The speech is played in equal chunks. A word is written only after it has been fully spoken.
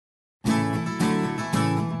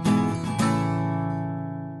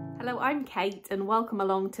Hello, I'm Kate and welcome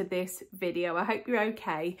along to this video. I hope you're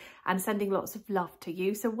okay and sending lots of love to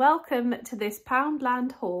you. So welcome to this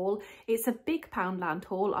Poundland haul. It's a big Poundland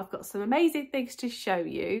haul. I've got some amazing things to show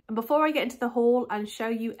you. And before I get into the haul and show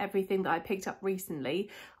you everything that I picked up recently,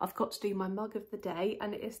 I've got to do my mug of the day,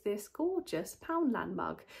 and it is this gorgeous Poundland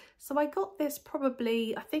mug. So I got this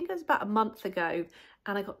probably, I think it was about a month ago,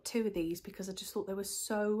 and I got two of these because I just thought they were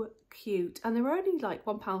so cute, and they were only like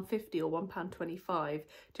 £1.50 or £1.25.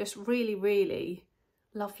 Just really, really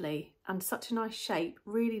lovely and such a nice shape,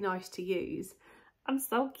 really nice to use and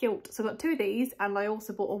so cute. So I got two of these, and I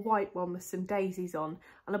also bought a white one with some daisies on,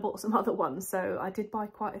 and I bought some other ones. So I did buy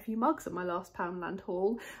quite a few mugs at my last Poundland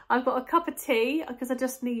haul. I've got a cup of tea because I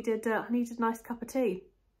just needed I needed a nice cup of tea,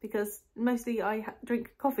 because mostly I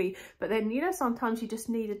drink coffee, but then, you know, sometimes you just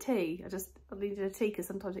need a tea. I needed a tea because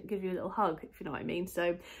sometimes it gives you a little hug, if you know what I mean.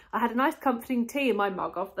 So I had a nice comforting tea in my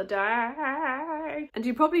mug of the day. And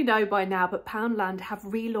you probably know by now, but Poundland have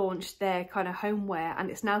relaunched their kind of homeware, and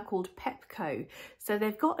it's now called Pepco. So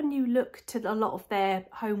they've got a new look to a lot of their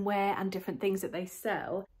homeware and different things that they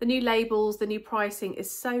sell. The new labels, the new pricing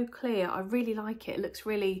is so clear. I really like it. It looks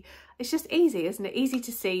really, it's just easy, isn't it? Easy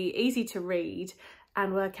to see, easy to read,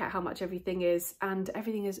 and work out how much everything is, and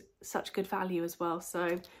everything is such good value as well.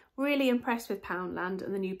 So really impressed with Poundland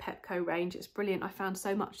and the new Pepco range. It's brilliant. I found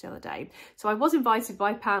so much the other day. So I was invited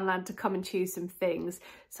by Poundland to come and choose some things,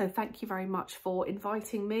 so thank you very much for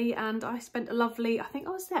inviting me. And I spent a lovely, I think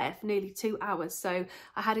I was there for nearly 2 hours, so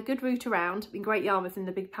I had a good route around in Great Yarmouth in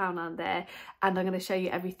the big Poundland there, and I'm going to show you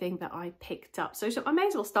everything that I picked up. So I may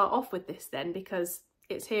as well start off with this then, because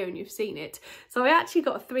it's here and you've seen it. So I actually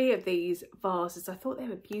got 3 of these vases. I thought they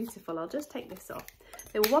were beautiful. I'll just take this off.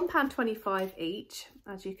 They were £1.25 each,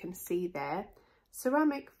 as you can see there.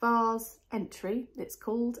 Ceramic vase entry, it's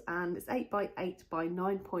called, and it's 8 by 8 by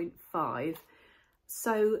 9.5.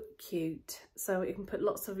 So cute. So you can put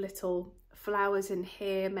lots of little flowers in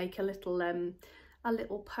here, make a little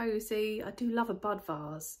posy. I do love a bud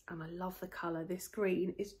vase, and I love the colour. This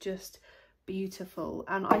green is just beautiful,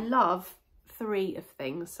 and I love 3 of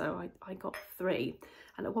things, so I got 3,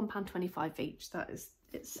 and at £1.25 each.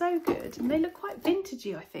 It's so good, and they look quite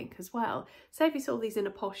vintagey, I think, as well. So if you saw these in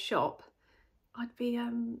a posh shop, I'd be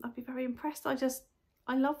very impressed. I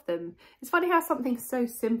love them. It's funny how something so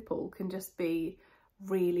simple can just be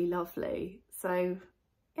really lovely. So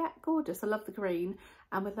yeah, gorgeous. I love the green,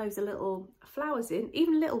 and with those little flowers in,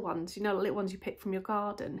 even little ones, you know, little ones you pick from your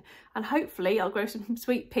garden. And hopefully I'll grow some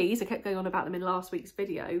sweet peas. I kept going on about them in last week's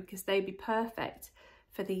video because they'd be perfect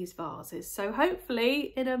for these vases. So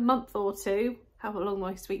hopefully in a month or two, how long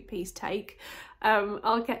my sweet peas take,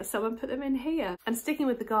 I'll get some and put them in here. And sticking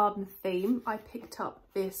with the garden theme, I picked up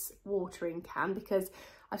this watering can because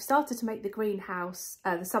I've started to make the greenhouse,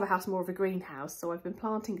 the summer house, more of a greenhouse. So I've been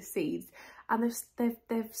planting seeds, and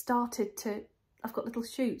they've started to, I've got little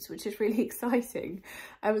shoots, which is really exciting.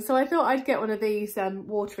 So I thought I'd get one of these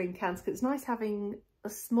watering cans, because it's nice having a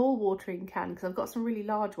small watering can, because I've got some really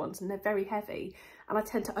large ones and they're very heavy and I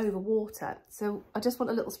tend to overwater. So I just want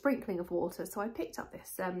a little sprinkling of water. So I picked up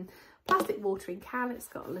this plastic watering can. It's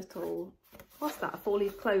got a little, what's that, a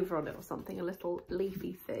 4-leaf clover on it or something, a little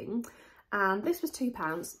leafy thing. And this was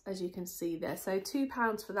 £2, as you can see there. So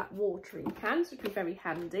 £2 for that watering can, which would be very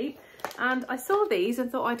handy. And I saw these and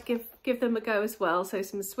thought I'd give them a go as well. So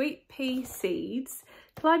some sweet pea seeds,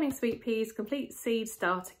 climbing sweet peas, complete seed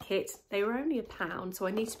starter kit. They were only £1, so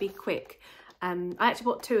I need to be quick. I actually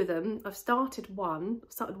bought 2 of them. I've started one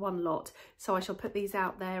lot, so I shall put these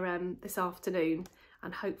out there this afternoon,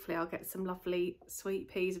 and hopefully I'll get some lovely sweet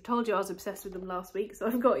peas. I've told you I was obsessed with them last week, so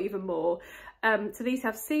I've got even more. So these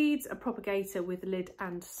have seeds, a propagator with lid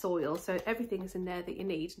and soil. So everything is in there that you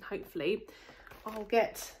need, and hopefully I'll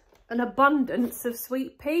get an abundance of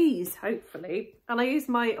sweet peas, hopefully. And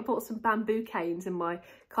I bought some bamboo canes in my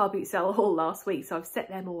car boot sale haul last week, so I've set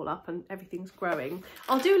them all up and everything's growing.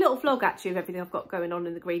 I'll do a little vlog actually of everything I've got going on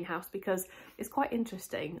in the greenhouse, because it's quite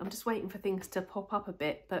interesting. I'm just waiting for things to pop up a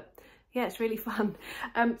bit, but yeah, it's really fun.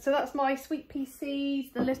 So that's my sweet pea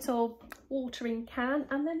seeds, the little watering can,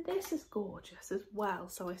 and then this is gorgeous as well.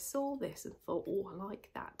 So I saw this and thought, oh, I like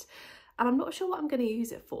that. And I'm not sure what I'm going to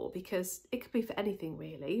use it for, because it could be for anything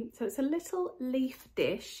really. So it's a little leaf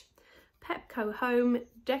dish, Pepco Home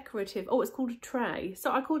Decorative. Oh, it's called a tray.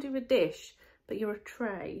 So I called you a dish, but you're a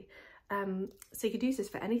tray. So you could use this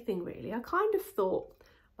for anything really. I kind of thought,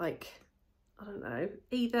 like, I don't know,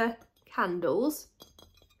 either candles,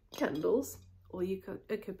 or you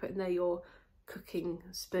could put in there your cooking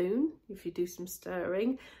spoon if you do some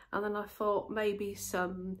stirring. And then I thought maybe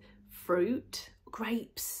some fruit,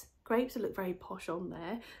 grapes would look very posh on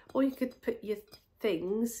there, or you could put your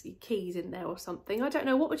things, your keys in there or something. I don't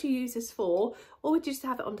know, what would you use this for? Or would you just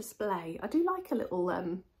have it on display? I do like a little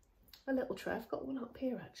tray. I've got one up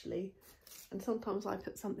here actually, and sometimes I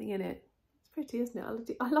put something in it. It's pretty, isn't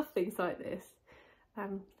it? I love things like this.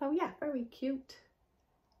 So yeah, very cute.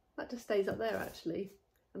 That just stays up there actually,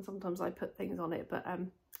 and sometimes I put things on it, but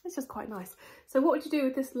it's just quite nice. So what would you do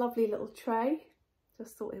with this lovely little tray?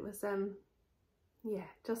 Just thought it was yeah,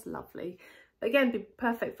 just lovely. Again, be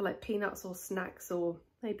perfect for like peanuts or snacks, or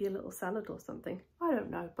maybe a little salad or something. I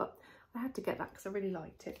don't know, but I had to get that because I really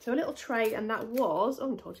liked it. So a little tray, and that was,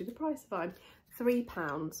 oh, I told you the price of it,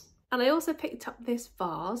 £3. And I also picked up this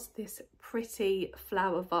vase, this pretty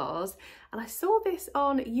flower vase, and I saw this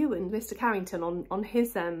on Ewan, Mr. Carrington, on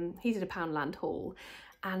his, he did a Poundland haul,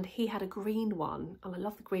 and he had a green one, and I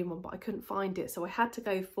love the green one, but I couldn't find it, so I had to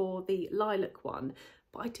go for the lilac one.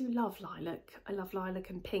 But I do love lilac. I love lilac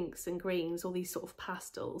and pinks and greens, all these sort of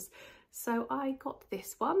pastels. So I got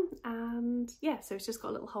this one, and yeah, so it's just got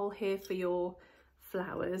a little hole here for your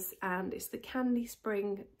flowers, and it's the Candy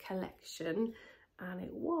Spring collection. And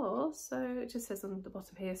it was, so it just says on the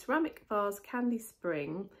bottom here, ceramic vase, Candy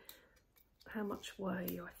Spring. How much were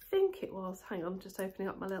you? I think it was, hang on, just opening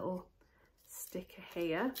up my little sticker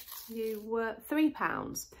here. You were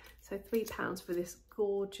 £3. So £3 for this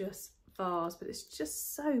gorgeous vase, but it's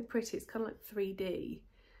just so pretty. It's kind of like 3D.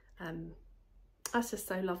 That's just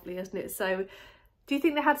so lovely, isn't it? So do you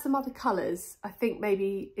think they had some other colours? I think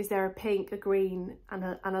maybe, is there a pink, a green and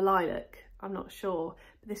a lilac? I'm not sure,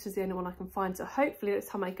 but this was the only one I can find. So hopefully next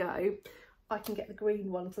time I go, I can get the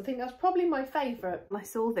green one, because I think that's probably my favourite. I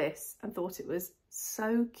saw this and thought it was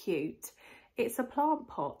so cute. It's a plant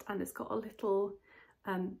pot, and it's got a little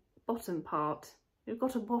bottom part. You've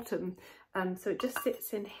got a bottom, so it just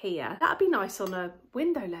sits in here. That'd be nice on a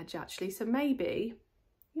window ledge actually, so maybe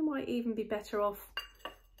you might even be better off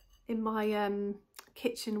in my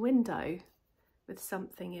kitchen window with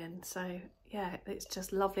something in. So yeah, it's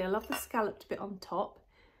just lovely. I love the scalloped bit on top.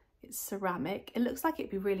 It's ceramic. It looks like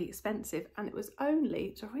it'd be really expensive, and it was only,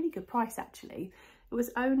 it's a really good price actually. It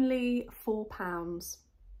was only £4,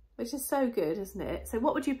 which is so good, isn't it? So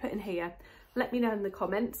what would you put in here? Let me know in the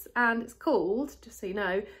comments. And it's called, just so you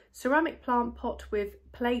know, ceramic plant pot with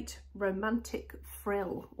plate romantic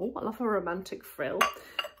frill. Oh, I love a romantic frill.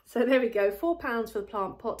 So there we go, £4 for the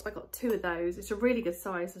plant pot. I got 2 of those. It's a really good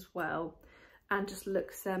size as well, and just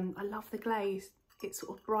looks, I love the glaze. It's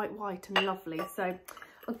sort of bright white and lovely. So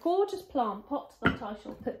a gorgeous plant pot that I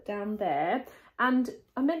shall put down there. And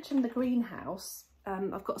I mentioned the greenhouse.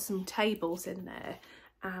 I've got some tables in there,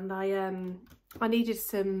 and I needed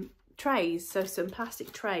some trays, so some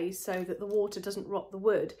plastic trays, so that the water doesn't rot the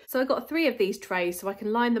wood. So I got 3 of these trays so I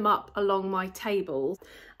can line them up along my tables,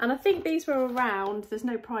 and I think these were around, there's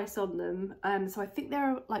no price on them, so I think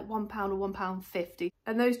they're like £1 or £1.50,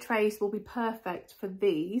 and those trays will be perfect for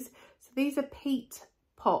these. So these are peat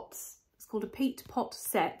pots. It's called a peat pot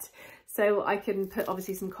set, so I can put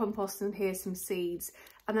obviously some compost in here, some seeds,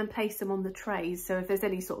 and then place them on the trays. So if there's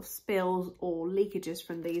any sort of spills or leakages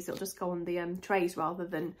from these, it'll just go on the trays rather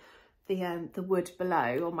than the wood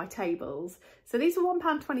below on my tables. So these are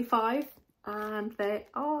 £1.25, and they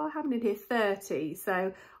are, how many in here? 30.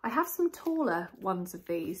 So I have some taller ones of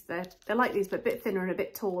these. They're like these, but a bit thinner and a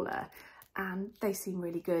bit taller, and they seem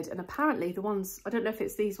really good. And apparently the ones, I don't know if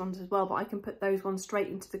it's these ones as well, but I can put those ones straight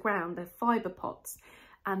into the ground. They're fibre pots,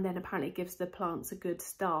 and then apparently it gives the plants a good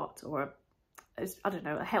start, or I don't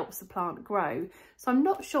know, it helps the plant grow. So I'm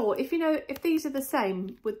not sure if, you know, if these are the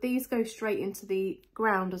same, would these go straight into the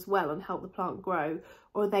ground as well and help the plant grow,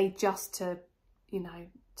 or are they just to, you know,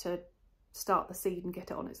 to start the seed and get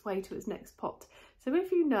it on its way to its next pot? So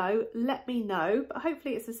if you know, let me know, but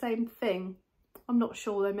hopefully it's the same thing. I'm not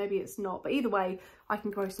sure though, maybe it's not, but either way I can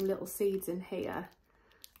grow some little seeds in here.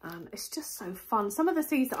 It's just so fun. Some of the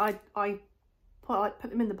seeds that I put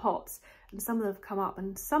them in the pots, and some of them have come up,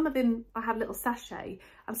 and some of them I had a little sachet,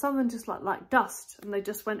 and some of them just like dust, and they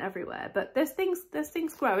just went everywhere. But there's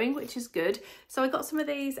things growing, which is good. So I got some of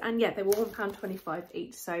these, and yeah, they were £1.25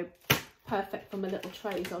 each, so perfect for my little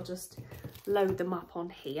trays. I'll just load them up on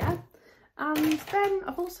here. And then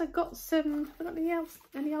I've also got some, have I got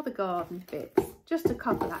any other garden bits? Just a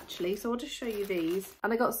couple actually, so I'll just show you these.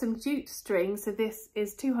 And I got some jute string, so this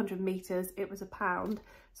is 200 metres, it was £1.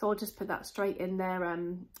 So I'll just put that straight in there,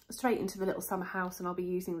 straight into the little summer house, and I'll be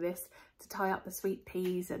using this to tie up the sweet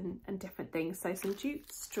peas and different things. So some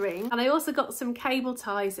jute string. And I also got some cable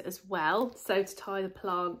ties as well, so to tie the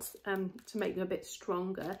plants, to make them a bit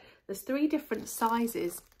stronger. There's 3 different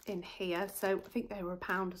sizes in here, so I think they were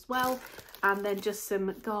 £1 as well. And then just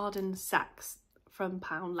some garden sacks from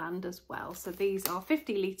Poundland as well. So these are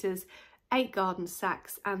 50 litres 8 garden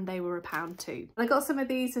sacks, and they were £1 too. And I got some of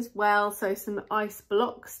these as well, so some ice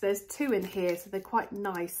blocks. There's 2 in here, so they're quite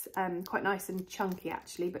nice and chunky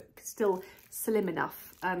actually, but still slim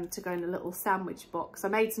enough to go in a little sandwich box. I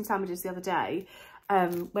made some sandwiches the other day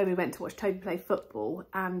when we went to watch Toby play football,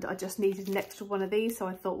 and I just needed an extra one of these, so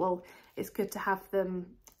I thought, well, it's good to have them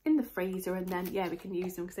in the freezer, and then yeah, we can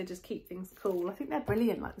use them because they just keep things cool. I think they're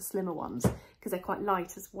brilliant, like the slimmer ones, because they're quite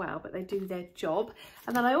light as well, but they do their job.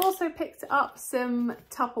 And then I also picked up some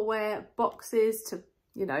Tupperware boxes to,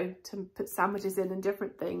 you know, to put sandwiches in and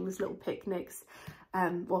different things, little picnics,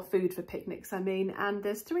 or food for picnics, I mean. And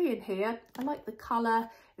there's 3 in here. I like the colour.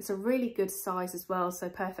 It's a really good size as well, so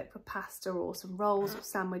perfect for pasta or some rolls or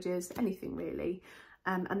sandwiches, anything really.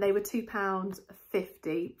 And they were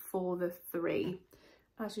 £2.50 for the 3.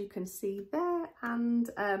 As you can see there, and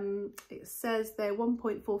it says they're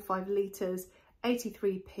 1.45 litres,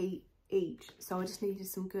 83p each. So I just needed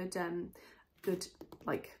some good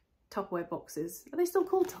like Tupperware boxes. Are they still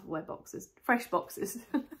called Tupperware boxes? Fresh boxes.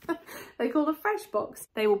 They call a fresh box.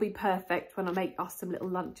 They will be perfect when I make us some little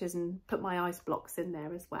lunches and put my ice blocks in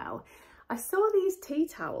there as well. I saw these tea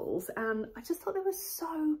towels and I just thought they were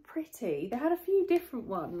so pretty. They had a few different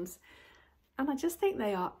ones, and I just think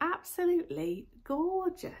they are absolutely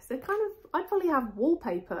gorgeous. They're kind of, I'd probably have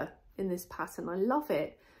wallpaper in this pattern. I love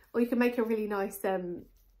it. Or you can make a really nice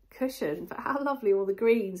cushion. But how lovely, all the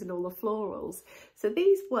greens and all the florals. So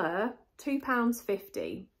these were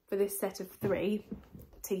 £2.50 for this set of 3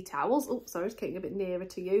 tea towels. Oh, sorry, it's getting a bit nearer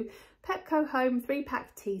to you. Pepco Home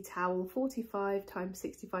 3-pack tea towel, 45 ×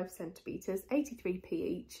 65 centimetres, 83p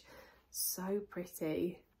each. So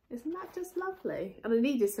pretty. Isn't that just lovely? And I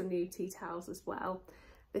needed some new tea towels as well.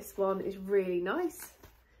 This one is really nice.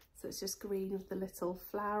 So it's just green with the little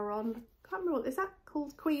flower on. Can't remember, is that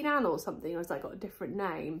called Queen Anne or something? Or has that got a different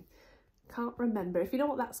name? Can't remember. If you know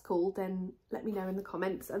what that's called, then let me know in the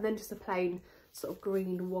comments. And then just a plain sort of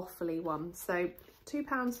green waffly one. So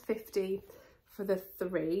 £2.50 for the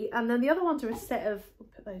 3. And then the other ones are a set of, I'll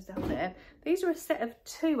put those down there. These are a set of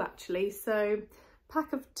 2 actually. So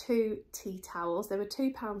pack of 2 tea towels. They were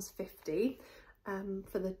 £2.50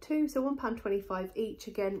 for the 2, so £1.25 each.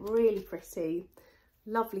 Again, really pretty,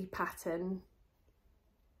 lovely pattern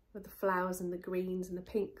with the flowers and the greens and the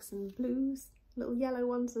pinks and blues, little yellow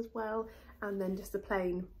ones as well, and then just a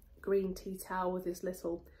plain green tea towel with this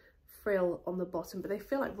little frill on the bottom. But they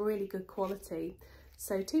feel like really good quality.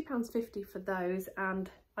 So £2.50 for those, and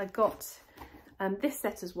I got this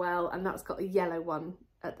set as well, and that's got a yellow one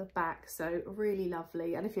at the back, so really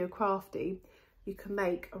lovely. And if you're crafty, you can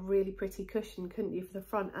make a really pretty cushion, couldn't you, for the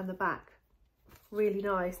front and the back. Really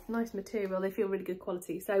nice material. They feel really good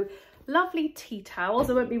quality. So lovely tea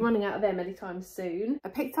towels. I won't be running out of them anytime soon. I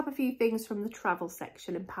picked up a few things from the travel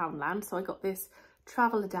section in Poundland. So I got this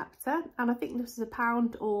travel adapter, and I think this is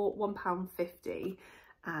 £1 or £1.50.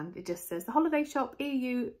 And it just says the Holiday Shop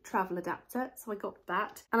EU travel adapter. So I got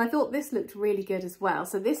that, and I thought this looked really good as well.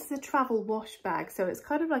 So this is a travel wash bag, so it's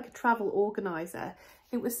kind of like a travel organizer.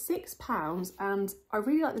 It was £6, and I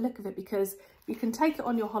really like the look of it because you can take it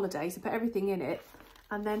on your holiday, so put everything in it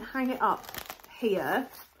and then hang it up here.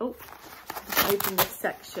 Oh, just open this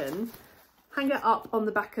section. Hang it up on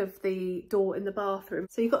the back of the door in the bathroom.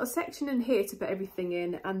 So you've got a section in here to put everything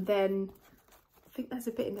in, and then I think there's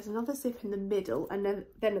a bit in, there's another zip in the middle, and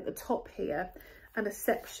then at the top here, and a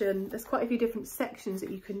section. There's quite a few different sections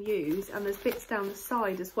that you can use, and there's bits down the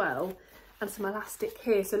side as well, and some elastic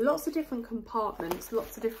here. So lots of different compartments,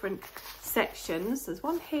 lots of different sections. There's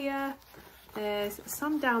one here, there's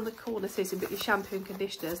some down the corner, so you can put your shampoo and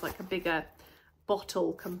conditioner. There's like a bigger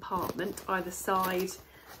bottle compartment either side,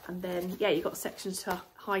 and then yeah, you've got sections to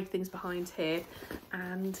hide things behind here,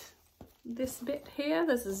 and this bit here,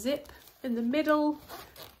 there's a zip in the middle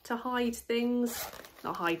to hide things,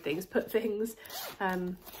 not hide things, put things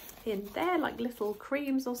in there, like little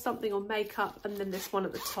creams or something, or makeup, and then this one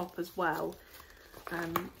at the top as well.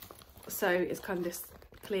 So it's kind of this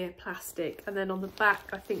clear plastic, and then on the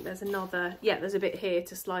back I think there's another, yeah, there's a bit here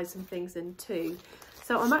to slide some things in too.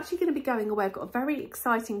 So I'm actually going to be going away. I've got a very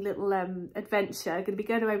exciting little adventure. I'm going to be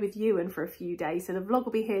going away with Ewan for a few days. So the vlog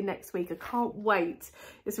will be here next week. I can't wait.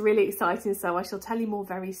 It's really exciting. So I shall tell you more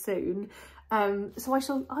very soon.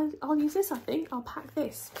 So I'll use this, I think. I'll pack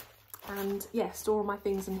this and yeah, store all my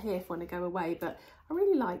things in here for when I go away. But I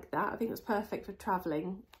really like that. I think it's perfect for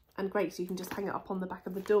travelling, and great, so you can just hang it up on the back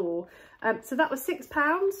of the door. So that was £6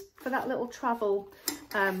 for that little travel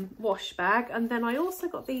wash bag. And then I also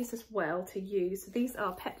got these as well to use. So these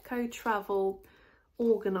are Pepco travel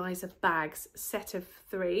organizer bags, set of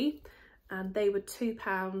 3. and they were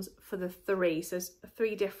 £2 for the 3. So there's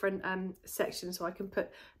 3 different sections, so I can put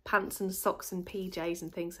pants and socks and PJs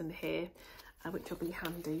and things in here, which will be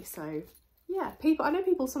handy. So yeah, I know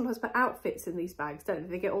people sometimes put outfits in these bags, don't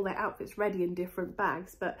they? They get all their outfits ready in different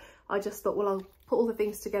bags, but I just thought, well, I'll put all the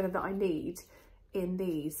things together that I need in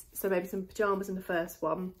these. So maybe some pyjamas in the first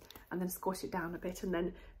one, and then squash it down a bit, and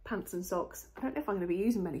then pants and socks. I don't know if I'm going to be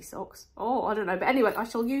using many socks. Oh, I don't know. But anyway, I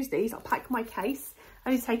shall use these. I'll pack my case.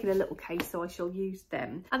 I've only taken a little case, so I shall use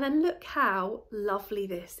them. And then look how lovely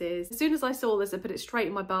this is. As soon as I saw this, I put it straight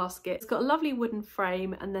in my basket. It's got a lovely wooden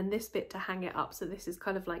frame, and then this bit to hang it up. So this is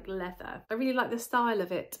kind of like leather. I really like the style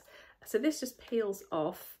of it. So this just peels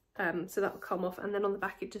off. So that will come off. And then on the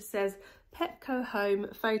back, it just says Pepco Home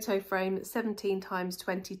photo frame 17 ×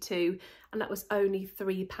 22. And that was only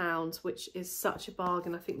 £3, which is such a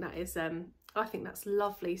bargain. I think that is, I think that's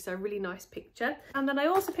lovely. So really nice picture. And then I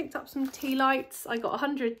also picked up some tea lights. I got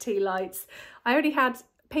 100 tea lights. I only had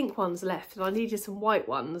pink ones left and I needed some white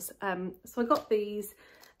ones. So I got these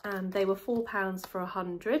and they were £4 for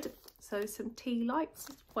 100. So some tea lights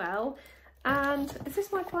as well. And is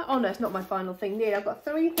this my final? Oh no, it's not my final thing. Nearly. I've got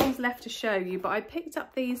 3 things left to show you, but I picked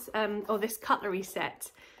up these, this cutlery set.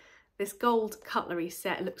 This gold cutlery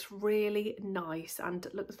set looks really nice and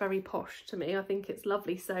looks very posh to me. I think it's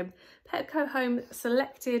lovely. So Pepco Home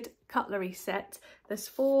selected cutlery set. There's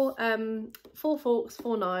 4 forks,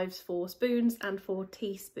 4 knives, 4 spoons and 4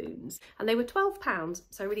 teaspoons. And they were £12,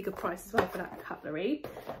 so a really good price as well for that cutlery.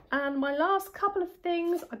 And my last couple of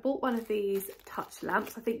things, I bought one of these touch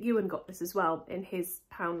lamps. I think Ewan got this as well in his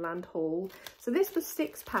Poundland haul. So this was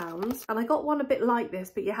 £6 and I got one a bit like this,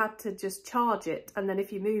 but you had to just charge it, and then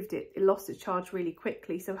if you moved it, it lost its charge really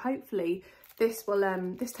quickly. So hopefully this will,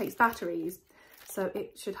 this takes batteries. So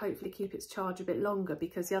it should hopefully keep its charge a bit longer,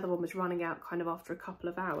 because the other one was running out kind of after a couple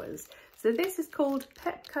of hours. So this is called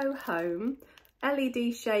Pepco Home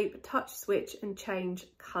LED shape, touch switch and change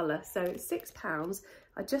colour. So it's £6.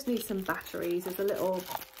 I just need some batteries. There's a little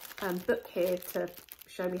book here to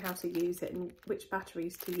show me how to use it and which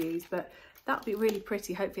batteries to use, but that'd be really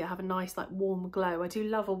pretty. Hopefully I have a nice like warm glow. I do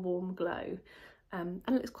love a warm glow. And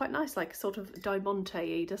it looks quite nice, like sort of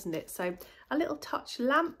diamante-y, doesn't it? So a little touch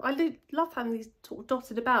lamp. I do love having these sort of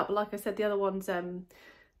dotted about, but like I said, the other ones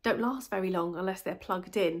don't last very long unless they're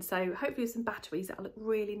plugged in. So hopefully with some batteries, that'll look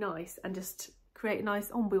really nice and just create a nice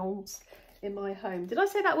ambiance in my home. Did I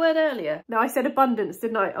say that word earlier? No, I said abundance,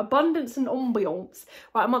 didn't I? Abundance and ambiance.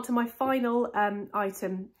 Right, I'm on to my final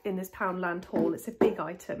item in this Poundland haul. It's a big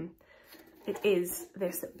item. It is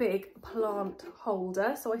this big plant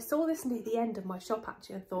holder. So I saw this near the end of my shop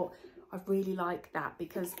actually. I thought I really like that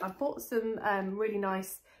because I've bought some really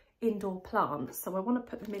nice indoor plants. So I want to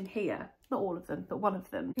put them in here. Not all of them, but one of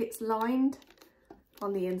them. It's lined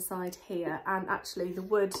on the inside here, and actually the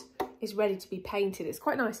wood is ready to be painted. It's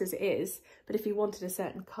quite nice as it is, but if you wanted a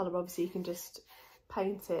certain colour, obviously you can just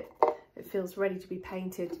paint it. It feels ready to be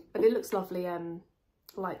painted, but it looks lovely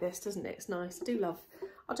like this, doesn't it? It's nice.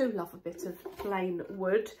 I do love a bit of plain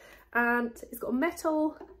wood, and it's got a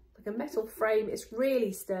metal frame. It's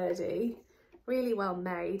really sturdy, really well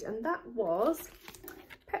made, and that was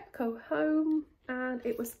Pepco Home, and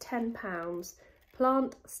it was £10.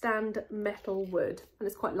 Plant stand metal wood, and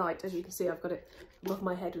it's quite light, as you can see. I've got it above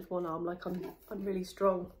my head with one arm, like I'm really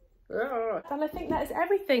strong. And I think that is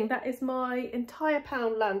everything. That is my entire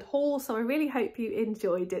Poundland haul. So I really hope you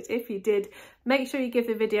enjoyed it. If you did, make sure you give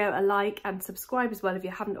the video a like and subscribe as well if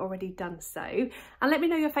you haven't already done so. And let me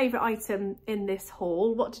know your favourite item in this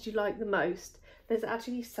haul. What did you like the most? There's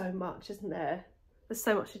actually so much, isn't there? There's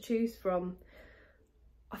so much to choose from.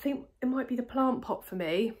 I think it might be the plant pot for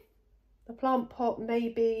me. The plant pot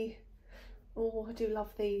maybe. Oh, I do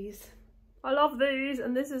love these. I love these,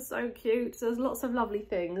 and this is so cute. So there's lots of lovely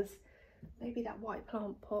things. Maybe that white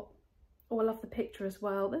plant pot. Oh, I love the picture as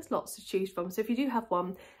well. There's lots to choose from. So if you do have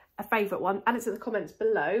one, a favourite one, add it to the comments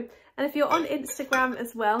below. And if you're on Instagram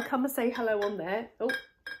as well, come and say hello on there. Oh,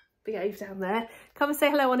 behave down there. Come and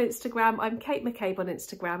say hello on Instagram. I'm Kate McCabe on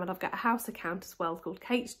Instagram, and I've got a house account as well called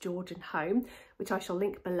Kate's Georgian Home, which I shall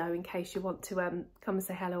link below in case you want to come and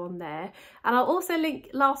say hello on there. And I'll also link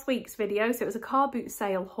last week's video. So it was a car boot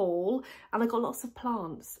sale haul, and I got lots of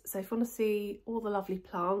plants. So if you want to see all the lovely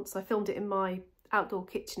plants, I filmed it in my outdoor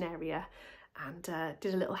kitchen area, and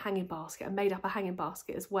did a little hanging basket. I made up a hanging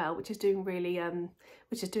basket as well, which is doing really,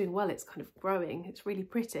 which is doing well. It's kind of growing. It's really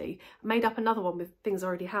pretty. I made up another one with things I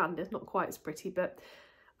already had. It's not quite as pretty, but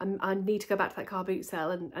I need to go back to that car boot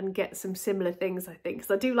sale and get some similar things, I think,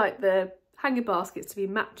 because I do like the hanging baskets to be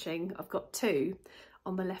matching. I've got 2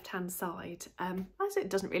 on the left hand side. I say it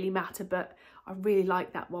doesn't really matter, but I really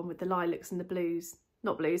like that one with the lilacs and the blues.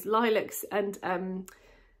 not blues, lilacs and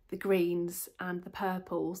the greens and the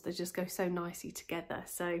purples. They just go so nicely together.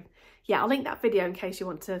 So yeah, I'll link that video in case you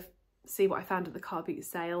want to see what I found at the car boot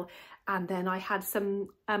sale. And then I had some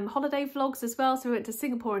holiday vlogs as well. So we went to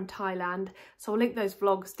Singapore and Thailand. So I'll link those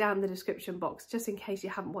vlogs down in the description box, just in case you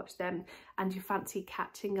haven't watched them and you fancy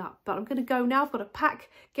catching up. But I'm going to go now. I've got to pack,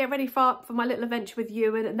 get ready for my little adventure with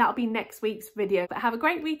Ewan, and that'll be next week's video. But have a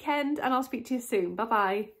great weekend and I'll speak to you soon. Bye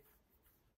bye.